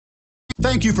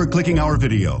Thank you for clicking our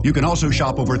video. You can also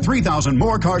shop over 3,000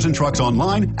 more cars and trucks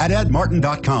online at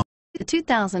edmartin.com. The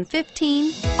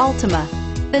 2015 Altima.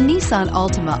 The Nissan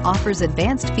Altima offers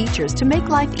advanced features to make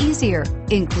life easier,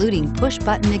 including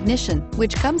push-button ignition,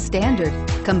 which comes standard.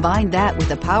 Combine that with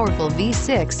a powerful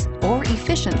V6 or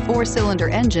efficient 4-cylinder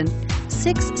engine,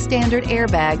 6 standard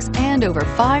airbags, and over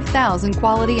 5,000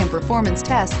 quality and performance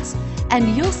tests,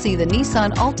 and you'll see the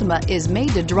Nissan Altima is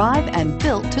made to drive and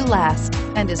built to last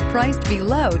and is priced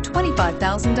below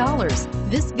 $25,000.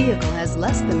 This vehicle has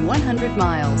less than 100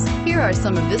 miles. Here are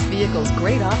some of this vehicle's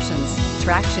great options: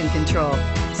 traction control,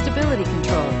 stability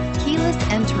control, keyless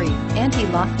entry,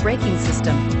 anti-lock braking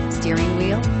system, steering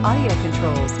wheel audio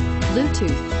controls,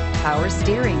 Bluetooth, power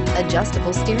steering,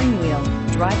 adjustable steering wheel,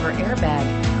 driver airbag,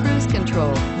 cruise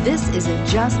control. This isn't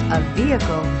just a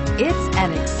vehicle, it's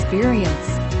an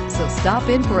experience. So stop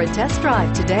in for a test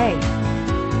drive today.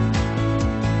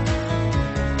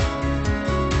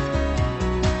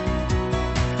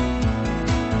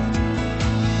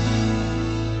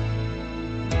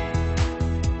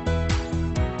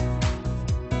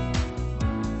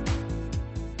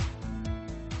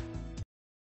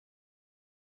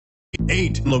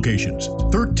 Eight locations,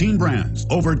 13 brands,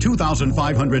 over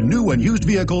 2,500 new and used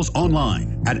vehicles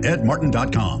online at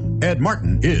edmartin.com. Ed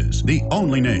Martin is the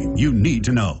only name you need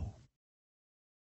to know.